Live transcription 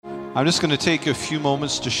I'm just going to take a few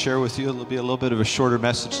moments to share with you. It'll be a little bit of a shorter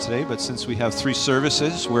message today, but since we have 3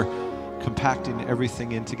 services, we're compacting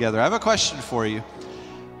everything in together. I have a question for you.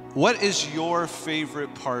 What is your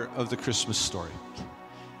favorite part of the Christmas story?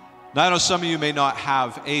 Now, I know some of you may not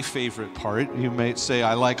have a favorite part. You may say,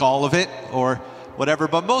 I like all of it or whatever,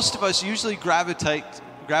 but most of us usually gravitate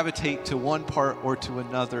to one part or to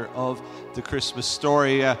another of the Christmas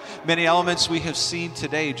story. Many elements we have seen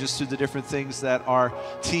today just through the different things that our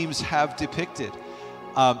teams have depicted.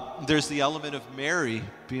 There's the element of Mary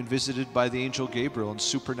being visited by the angel Gabriel and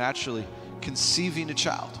supernaturally conceiving a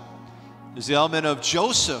child. There's the element of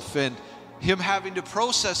Joseph and him having to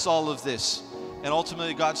process all of this, and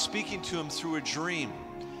ultimately God speaking to him through a dream,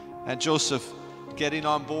 and Joseph getting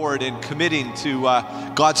on board and committing to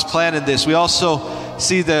God's plan in this. We also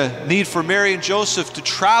see the need for Mary and Joseph to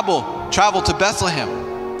travel to Bethlehem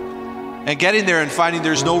and getting there and finding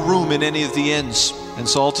there's no room in any of the inns. And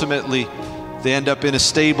so ultimately they end up in a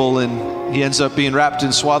stable and he ends up being wrapped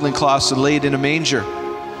in swaddling cloths and laid in a manger.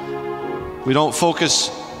 We don't focus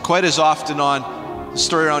quite as often on the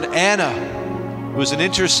story around Anna, who was an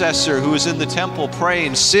intercessor, who was in the temple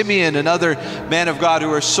praying, Simeon, another man of God,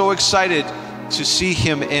 who are so excited to see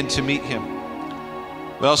him and to meet him.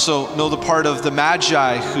 We also know the part of the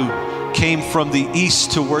Magi who came from the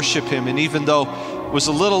east to worship him, and even though it was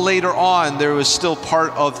a little later on, there was still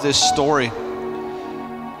part of this story.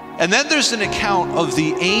 And then there's an account of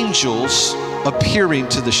the angels appearing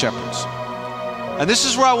to the shepherds. And this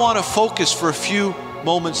is where I want to focus for a few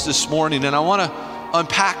moments this morning, and I want to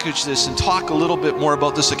unpackage this and talk a little bit more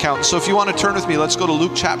about this account. So if you want to turn with me, let's go to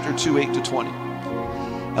Luke chapter 2, 8-20.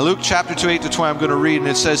 Now, Luke chapter 2, 8-20, I'm going to read, and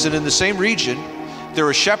it says, "And in the same region, there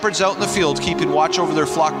were shepherds out in the field, keeping watch over their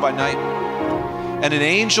flock by night. And an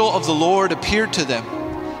angel of the Lord appeared to them,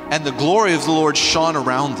 and the glory of the Lord shone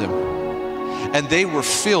around them. And they were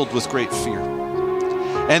filled with great fear.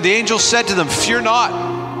 And the angel said to them, 'Fear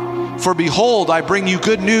not, for behold, I bring you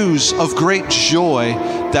good news of great joy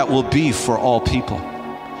that will be for all people.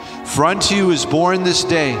 For unto you is born this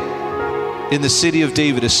day in the city of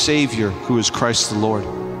David a Savior, who is Christ the Lord.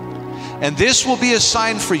 And this will be a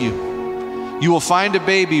sign for you. You will find a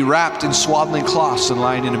baby wrapped in swaddling cloths and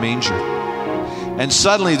lying in a manger.' And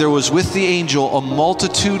suddenly there was with the angel a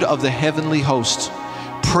multitude of the heavenly hosts,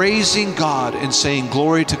 praising God and saying,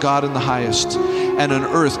 'Glory to God in the highest, and on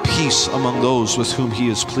earth peace among those with whom he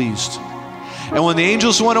is pleased.' And when the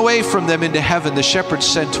angels went away from them into heaven, the shepherds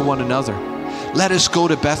said to one another, 'Let us go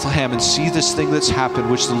to Bethlehem and see this thing that's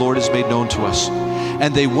happened, which the Lord has made known to us.'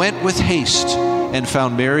 And they went with haste and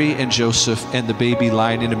found Mary and Joseph and the baby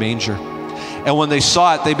lying in a manger. And when they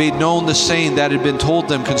saw it, they made known the saying that had been told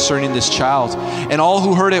them concerning this child. And all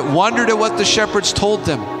who heard it wondered at what the shepherds told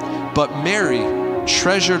them. But Mary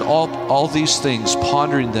treasured all these things,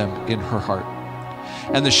 pondering them in her heart.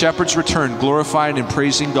 And the shepherds returned, glorifying and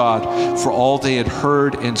praising God for all they had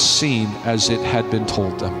heard and seen as it had been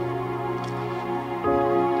told them."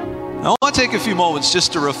 Now, I want to take a few moments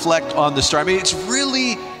just to reflect on the story. I mean, it's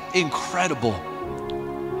really incredible.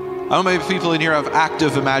 I don't know if people in here have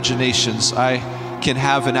active imaginations. I can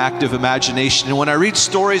have an active imagination. And when I read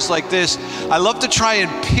stories like this, I love to try and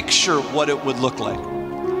picture what it would look like.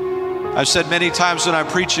 I've said many times when I'm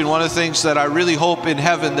preaching, one of the things that I really hope in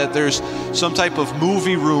heaven that there's some type of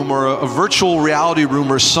movie room or a virtual reality room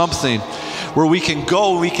or something where we can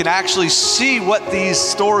go, we can actually see what these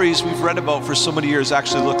stories we've read about for so many years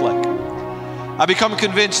actually look like. I've become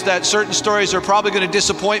convinced that certain stories are probably going to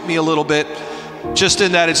disappoint me a little bit, just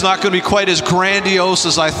in that it's not going to be quite as grandiose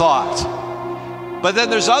as I thought. But then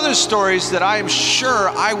there's other stories that I am sure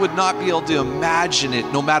I would not be able to imagine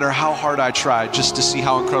it no matter how hard I tried, just to see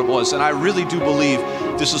how incredible it was. And I really do believe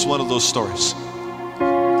this is one of those stories.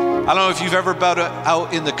 I don't know if you've ever been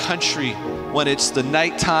out in the country when it's the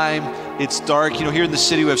nighttime, it's dark. You know, here in the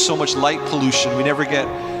city we have so much light pollution, we never get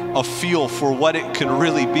a feel for what it can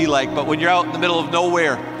really be like. But when you're out in the middle of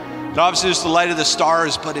nowhere, and obviously there's the light of the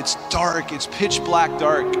stars, but it's dark, it's pitch black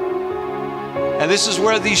dark. And this is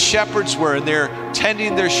where these shepherds were, and they're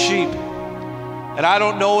tending their sheep. And I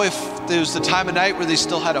don't know if it was the time of night where they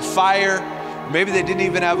still had a fire, or maybe they didn't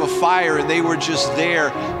even have a fire and they were just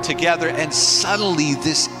there together, and suddenly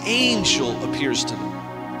this angel appears to them.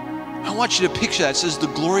 I want you to picture that. It says the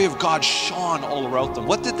glory of God shone all around them.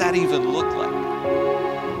 What did that even look like?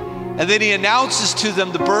 And then he announces to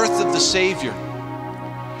them the birth of the Savior.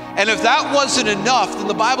 And if that wasn't enough, then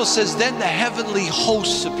the Bible says then the heavenly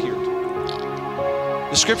hosts appeared.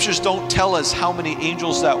 The scriptures don't tell us how many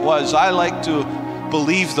angels that was. I like to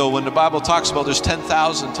believe, though, when the Bible talks about there's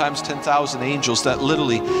 10,000 times 10,000 angels, that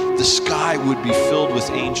literally the sky would be filled with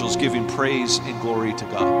angels giving praise and glory to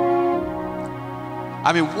God.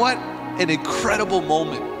 I mean, what an incredible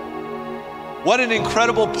moment. What an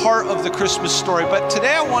incredible part of the Christmas story. But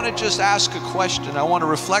today I want to just ask a question. I want to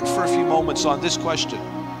reflect for a few moments on this question.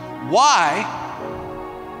 Why,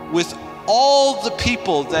 with all the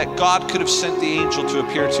people that God could have sent the angel to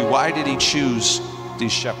appear to, why did he choose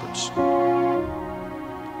these shepherds?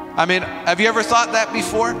 I mean, have you ever thought that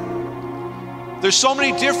before? There's so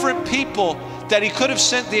many different people that he could have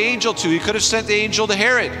sent the angel to. He could have sent the angel to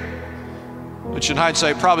Herod, which in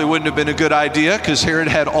hindsight probably wouldn't have been a good idea because Herod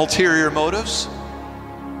had ulterior motives.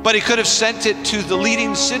 But he could have sent it to the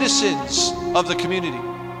leading citizens of the community.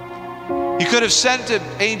 He could have sent an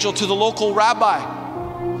angel to the local rabbi,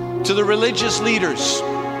 to the religious leaders.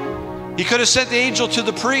 He could have sent the angel to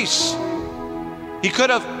the priests. He could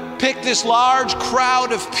have picked this large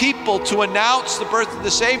crowd of people to announce the birth of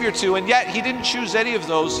the Savior to, and yet he didn't choose any of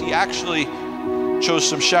those. He actually chose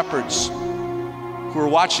some shepherds who were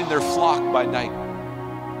watching their flock by night.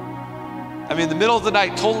 I mean, in the middle of the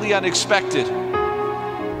night, totally unexpected.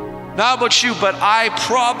 Not about you, but I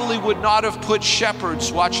probably would not have put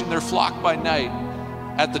shepherds watching their flock by night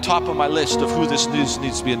at the top of my list of who this news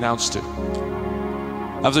needs to be announced to.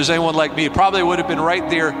 If there's anyone like me, it probably would have been right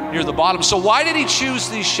there near the bottom. So why did he choose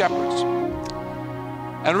these shepherds?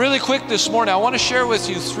 And really quick this morning, I want to share with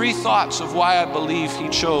you 3 thoughts of why I believe he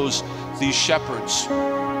chose these shepherds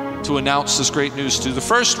to announce this great news to. The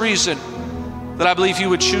first reason that I believe he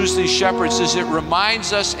would choose these shepherds is it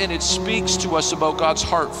reminds us and it speaks to us about God's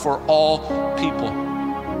heart for all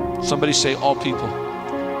people. Somebody say all people.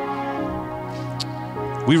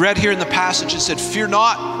 We read here in the passage, it said, "Fear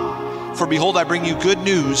not, for behold, I bring you good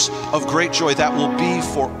news of great joy that will be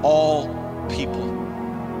for all people."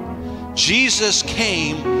 Jesus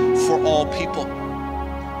came for all people.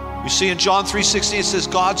 You see in John 3:16, it says,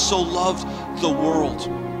 God so loved the world.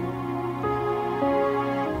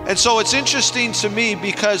 And so it's interesting to me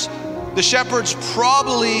because the shepherds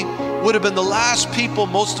probably would have been the last people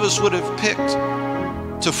most of us would have picked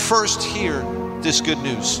to first hear this good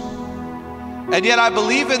news. And yet I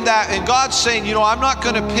believe in that, and God's saying, you know, I'm not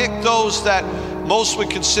going to pick those that most would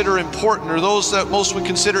consider important or those that most would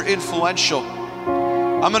consider influential.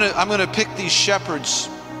 I'm going to pick these shepherds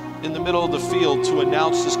in the middle of the field to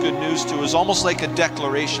announce this good news to. Is almost like a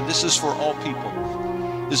declaration. This is for all people.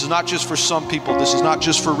 This is not just for some people. This is not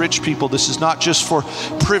just for rich people. This is not just for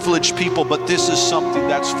privileged people, but this is something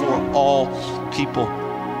that's for all people.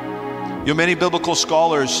 You know, many biblical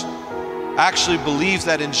scholars actually believe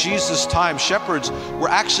that in Jesus' time, shepherds were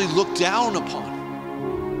actually looked down upon.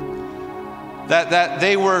 That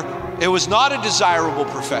they were, it was not a desirable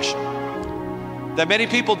profession. That many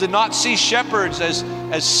people did not see shepherds as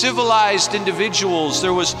civilized individuals.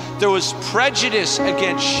 There was prejudice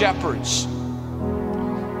against shepherds.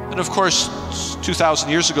 And of course, it's 2,000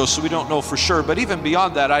 years ago, so we don't know for sure. But even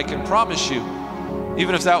beyond that, I can promise you,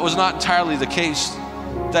 even if that was not entirely the case,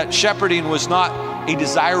 that shepherding was not a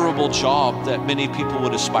desirable job that many people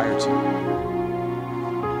would aspire to.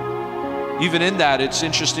 Even in that, it's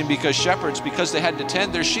interesting because shepherds, because they had to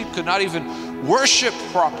tend their sheep, could not even worship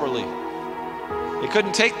properly. They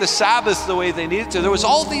couldn't take the Sabbath the way they needed to. There was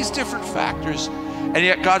all these different factors, and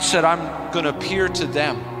yet God said, I'm going to appear to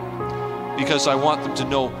them because I want them to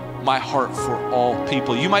know my heart for all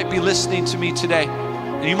people. You might be listening to me today,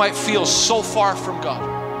 and you might feel so far from God.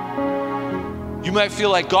 You might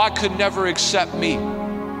feel like God could never accept me.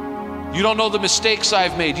 You don't know the mistakes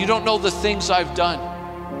I've made. You don't know the things I've done.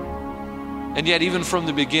 And yet, even from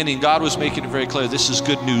the beginning, God was making it very clear, this is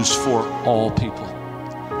good news for all people.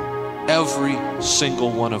 Every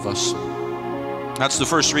single one of us. That's the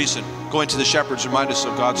first reason. Going to the shepherds remind us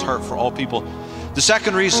of God's heart for all people. The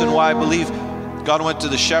second reason why I believe God went to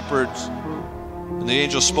the shepherds and the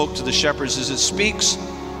angel spoke to the shepherds is it speaks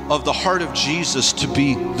of the heart of Jesus to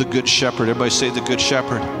be the good shepherd. Everybody say the good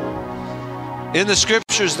shepherd. In the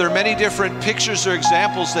scriptures, there are many different pictures or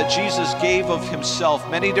examples that Jesus gave of himself,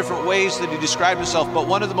 many different ways that he described himself, but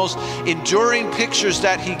one of the most enduring pictures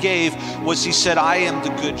that he gave was he said, I am the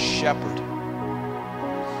good shepherd.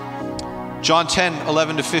 John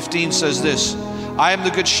 10:11-15 says this, I am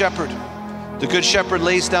the good shepherd. The good shepherd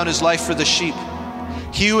lays down his life for the sheep.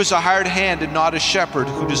 He who is a hired hand and not a shepherd,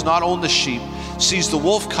 who does not own the sheep, sees the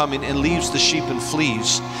wolf coming and leaves the sheep and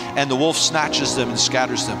flees, and the wolf snatches them and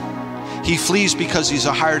scatters them. He flees because he's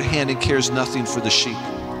a hired hand and cares nothing for the sheep.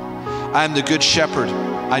 I am the good shepherd.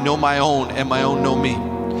 I know my own, and my own know me.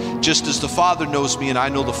 Just as the Father knows me, and I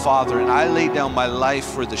know the Father, and I lay down my life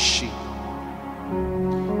for the sheep.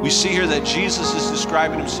 We see here that Jesus is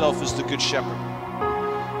describing himself as the good shepherd.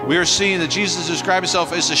 We are seeing that Jesus describes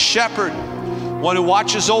himself as a shepherd, one who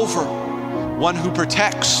watches over, one who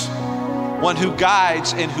protects, one who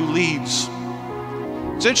guides and who leads.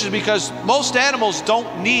 It's interesting because most animals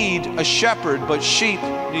don't need a shepherd, but sheep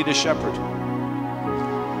need a shepherd.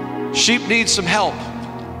 Sheep need some help.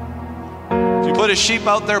 If you put a sheep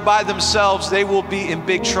out there by themselves, they will be in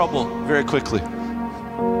big trouble very quickly.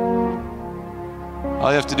 All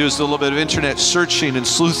you have to do is do a little bit of internet searching and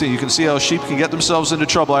sleuthing. You can see how sheep can get themselves into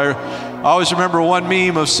trouble. I always remember one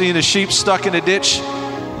meme of seeing a sheep stuck in a ditch.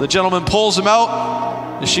 The gentleman pulls him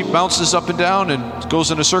out. The sheep bounces up and down and goes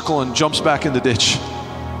in a circle and jumps back in the ditch.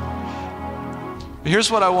 But here's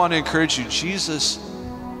what I want to encourage you.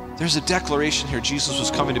 There's a declaration here. Jesus was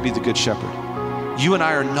coming to be the good shepherd. You and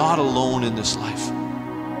I are not alone in this life.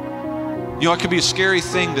 You know, it can be a scary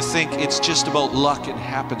thing to think it's just about luck and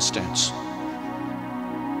happenstance.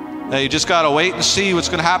 Now you just got to wait and see what's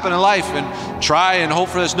going to happen in life and try and hope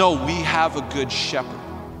for this. No, we have a good shepherd.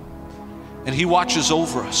 And he watches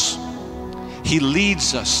over us. He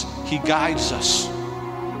leads us. He guides us.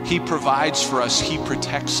 He provides for us. He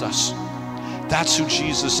protects us. That's who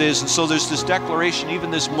Jesus is. And so there's this declaration, even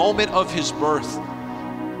this moment of his birth,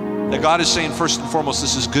 that God is saying, first and foremost,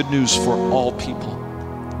 this is good news for all people.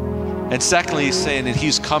 And secondly, he's saying that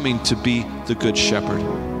he's coming to be the good shepherd.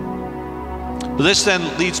 But this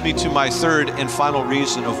then leads me to my third and final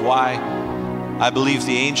reason of why I believe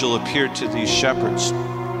the angel appeared to these shepherds.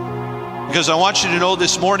 Because I want you to know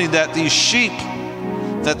this morning that these sheep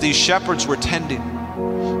that these shepherds were tending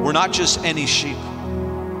were not just any sheep.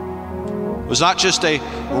 It was not just a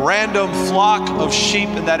random flock of sheep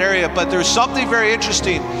in that area, but there's something very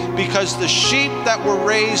interesting, because the sheep that were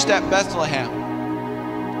raised at Bethlehem,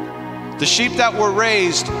 the sheep that were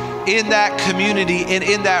raised in that community and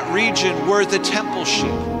in that region were the temple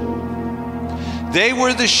sheep. They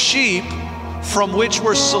were the sheep from which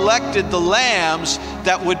were selected the lambs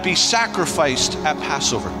that would be sacrificed at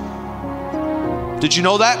Passover. Did you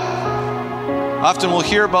know that? Often we'll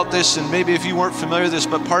hear about this, and maybe if you weren't familiar with this,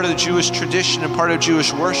 but part of the Jewish tradition and part of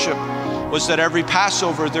Jewish worship was that every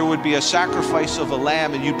Passover there would be a sacrifice of a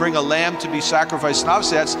lamb, and you'd bring a lamb to be sacrificed. And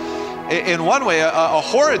obviously that's, in one way, a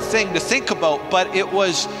horrid thing to think about, but it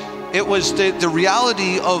was the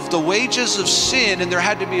reality of the wages of sin, and there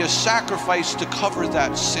had to be a sacrifice to cover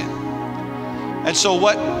that sin. And so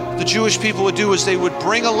what the Jewish people would do is they would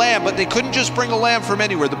bring a lamb, but they couldn't just bring a lamb from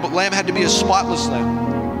anywhere. The lamb had to be a spotless lamb.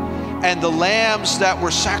 And the lambs that were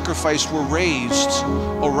sacrificed were raised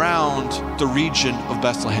around the region of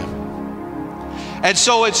Bethlehem. And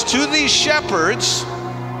so it's to these shepherds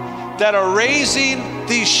that are raising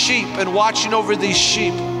these sheep and watching over these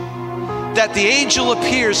sheep that the angel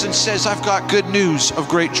appears and says, I've got good news of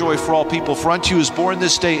great joy for all people. For unto you is born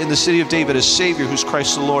this day in the city of David a Savior, who's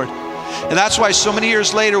Christ the Lord. And that's why so many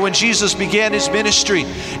years later, when Jesus began his ministry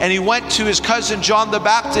and he went to his cousin John the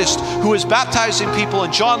Baptist, who was baptizing people,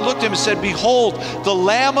 and John looked at him and said, behold, the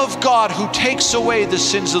Lamb of God who takes away the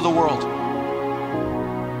sins of the world.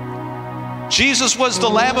 Jesus was the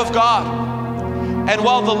Lamb of God. And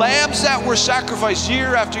while the lambs that were sacrificed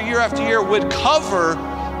year after year after year would cover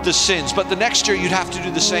the sins, but the next year you'd have to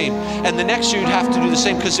do the same, and the next year you'd have to do the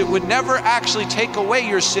same, because it would never actually take away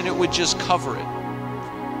your sin, it would just cover it.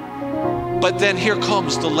 But then here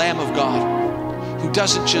comes the Lamb of God, who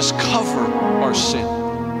doesn't just cover our sin,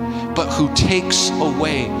 but who takes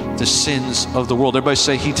away the sins of the world. Everybody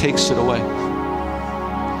say, he takes it away.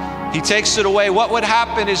 He takes it away. What would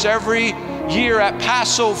happen is every year at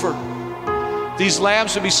Passover, these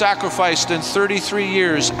lambs would be sacrificed, and 33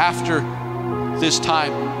 years after this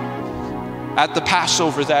time, at the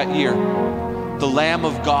Passover that year, the Lamb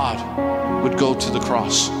of God would go to the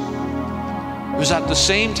cross. It was at the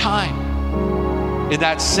same time, in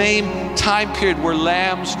that same time period where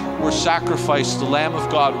lambs were sacrificed, the Lamb of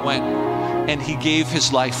God went and he gave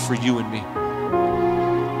his life for you and me.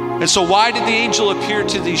 And so why did the angel appear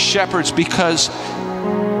to these shepherds? Because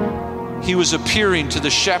he was appearing to the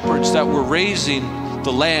shepherds that were raising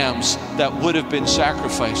the lambs that would have been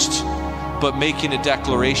sacrificed, but making a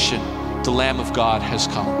declaration, the Lamb of God has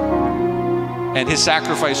come. And his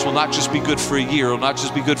sacrifice will not just be good for a year, it will not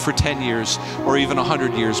just be good for 10 years or even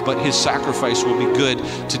 100 years, but his sacrifice will be good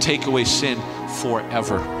to take away sin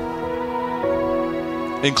forever.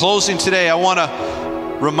 In closing today, I want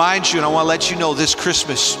to remind you, and I want to let you know this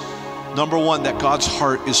Christmas, number one, that God's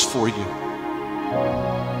heart is for you.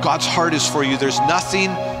 God's heart is for you. There's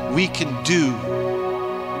nothing we can do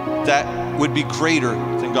that would be greater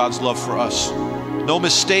than God's love for us. No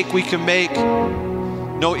mistake we can make,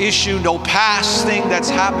 no issue, no past thing that's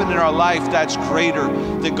happened in our life that's greater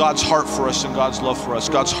than God's heart for us and God's love for us.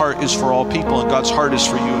 God's heart is for all people, and God's heart is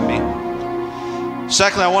for you and me.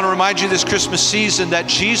 Secondly, I want to remind you this Christmas season that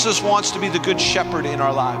Jesus wants to be the good shepherd in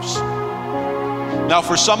our lives. Now,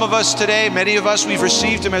 for some of us today, many of us, we've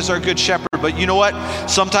received him as our good shepherd. But you know what?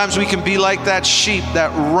 Sometimes we can be like that sheep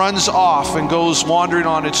that runs off and goes wandering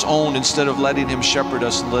on its own instead of letting him shepherd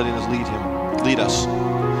us and letting us lead us.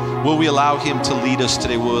 Will we allow him to lead us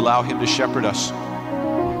today? Will we allow him to shepherd us?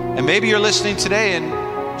 And maybe you're listening today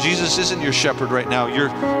and Jesus isn't your shepherd right now.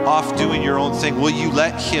 You're off doing your own thing. Will you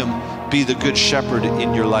let him be the good shepherd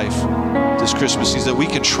in your life this Christmas season? That we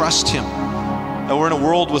can trust him. And we're in a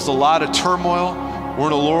world with a lot of turmoil. We're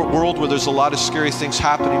in a world where there's a lot of scary things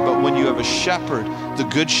happening, but when you have a shepherd, the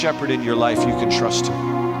good shepherd in your life, you can trust him.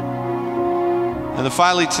 And then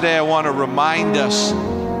finally today, I want to remind us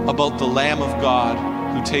about the Lamb of God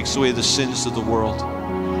who takes away the sins of the world.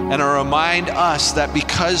 And I remind us that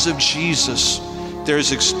because of Jesus,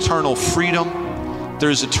 there's eternal freedom,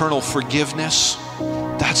 there's eternal forgiveness.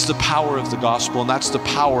 That's the power of the gospel, and that's the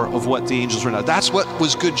power of what the angels were now. That's what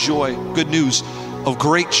was good news of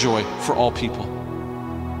great joy for all people.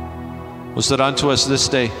 Was that unto us this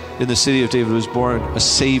day in the city of David was born a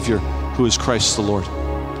Savior who is Christ the Lord.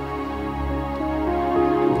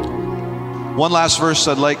 One last verse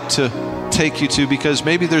I'd like to take you to, because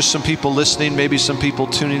maybe there's some people listening, maybe some people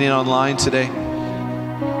tuning in online today,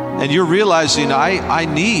 and you're realizing I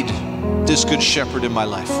need this good shepherd in my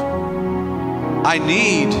life. I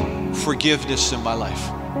need forgiveness in my life.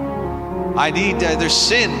 There's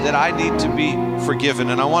sin that I need to be forgiven.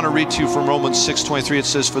 And I want to read to you from Romans 6:23. It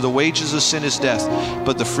says, "For the wages of sin is death,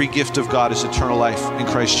 but the free gift of God is eternal life in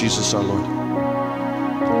Christ Jesus our Lord."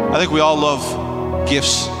 I think we all love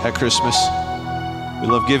gifts at Christmas. We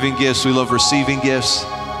love giving gifts. We love receiving gifts.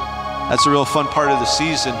 That's a real fun part of the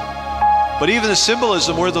season. But even the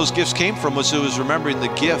symbolism where those gifts came from was remembering the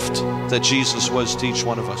gift that Jesus was to each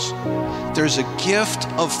one of us. There's a gift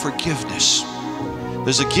of forgiveness.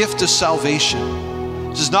 There's a gift of salvation.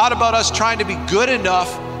 This is not about us trying to be good enough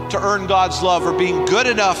to earn God's love or being good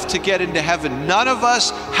enough to get into heaven. None of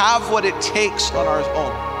us have what it takes on our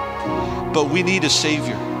own. But we need a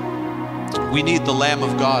Savior. We need the Lamb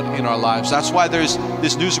of God in our lives. That's why there's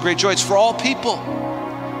this news of great joy. It's for all people.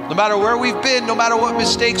 No matter where we've been, no matter what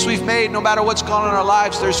mistakes we've made, no matter what's gone on in our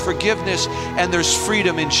lives, there's forgiveness and there's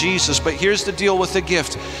freedom in Jesus. But here's the deal with the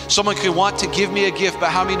gift. Someone could want to give me a gift, but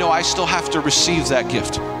how many know I still have to receive that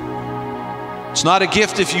gift? It's not a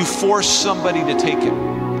gift if you force somebody to take it.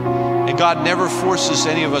 And God never forces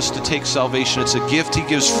any of us to take salvation. It's a gift he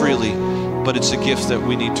gives freely, but it's a gift that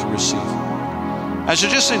we need to receive. As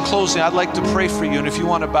you're just in closing, I'd like to pray for you. And if you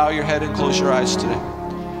want to bow your head and close your eyes today.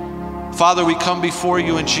 Father, we come before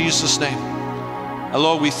you in Jesus' name. And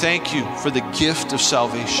Lord, we thank you for the gift of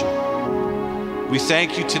salvation. We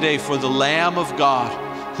thank you today for the Lamb of God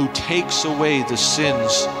who takes away the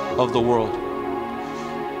sins of the world.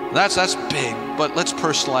 And that's big, but let's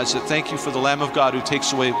personalize it. Thank you for the Lamb of God who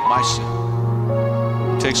takes away my sin,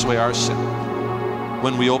 who takes away our sin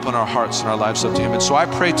when we open our hearts and our lives up to him. And so I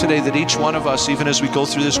pray today that each one of us, even as we go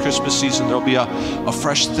through this Christmas season, there'll be a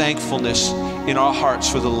fresh thankfulness in our hearts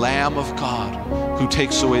for the Lamb of God who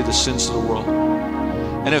takes away the sins of the world.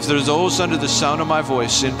 And if there's those under the sound of my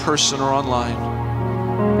voice, in person or online,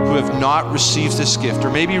 who have not received this gift, or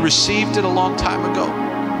maybe received it a long time ago,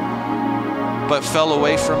 but fell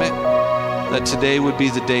away from it, that today would be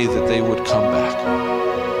the day that they would come back.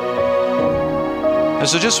 And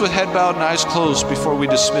so just with head bowed and eyes closed before we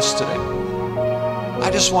dismiss today, I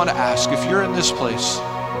just want to ask, if you're in this place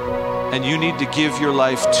and you need to give your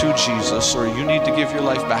life to Jesus, or you need to give your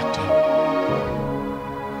life back to him,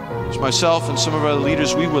 as myself and some of our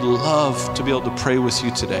leaders, we would love to be able to pray with you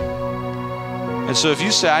today. And so if you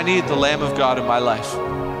say, I need the Lamb of God in my life,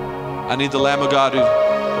 I need the Lamb of God who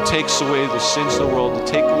takes away the sins of the world,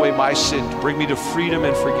 to take away my sin, to bring me to freedom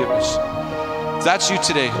and forgiveness. If that's you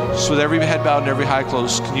today, just with every head bowed and every eye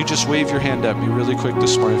closed, can you just wave your hand at me really quick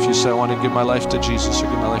this morning if you say, I want to give my life to Jesus or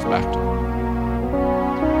give my life back to him?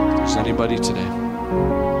 Is anybody today?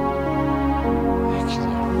 Thank you,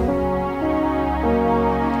 Lord.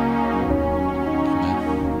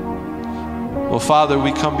 Amen. Well, Father,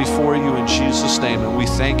 we come before you in Jesus' name, and we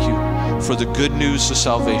thank you for the good news of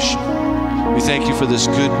salvation. We thank you for this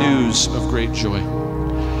good news of great joy.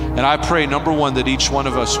 And I pray, number one, that each one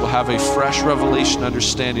of us will have a fresh revelation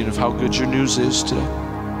understanding of how good your news is today.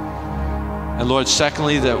 And Lord,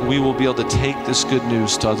 secondly, that we will be able to take this good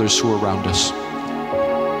news to others who are around us.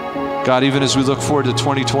 God, even as we look forward to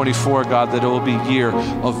 2024, God, that it will be a year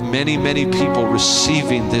of many, many people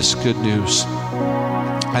receiving this good news.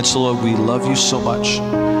 And so, Lord, we love you so much,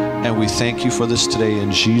 and we thank you for this today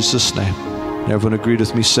in Jesus' name. And everyone agreed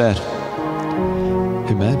with me, said,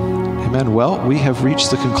 amen. Amen. Well, we have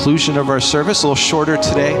reached the conclusion of our service. A little shorter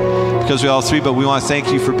today because we all three, but we want to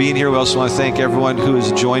thank you for being here. We also want to thank everyone who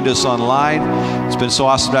has joined us online. It's been so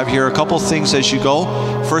awesome to have you here. A couple things as you go.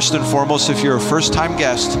 First and foremost, if you're a first-time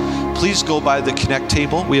guest, please go by the Connect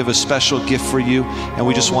table. We have a special gift for you, and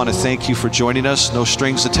we just want to thank you for joining us. No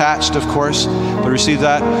strings attached, of course, but receive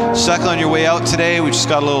that. Second, on your way out today, we just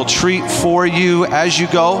got a little treat for you as you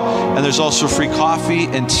go, and there's also free coffee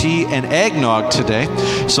and tea and eggnog today.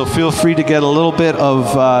 So feel free to get a little bit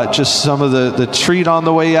of just some of the treat on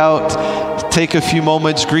the way out. Take a few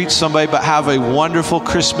moments, greet somebody, but have a wonderful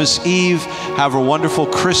Christmas Eve. Have a wonderful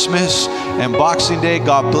Christmas and Boxing Day.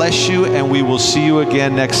 God bless you, and we will see you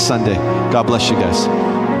again next Sunday. God bless you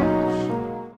guys.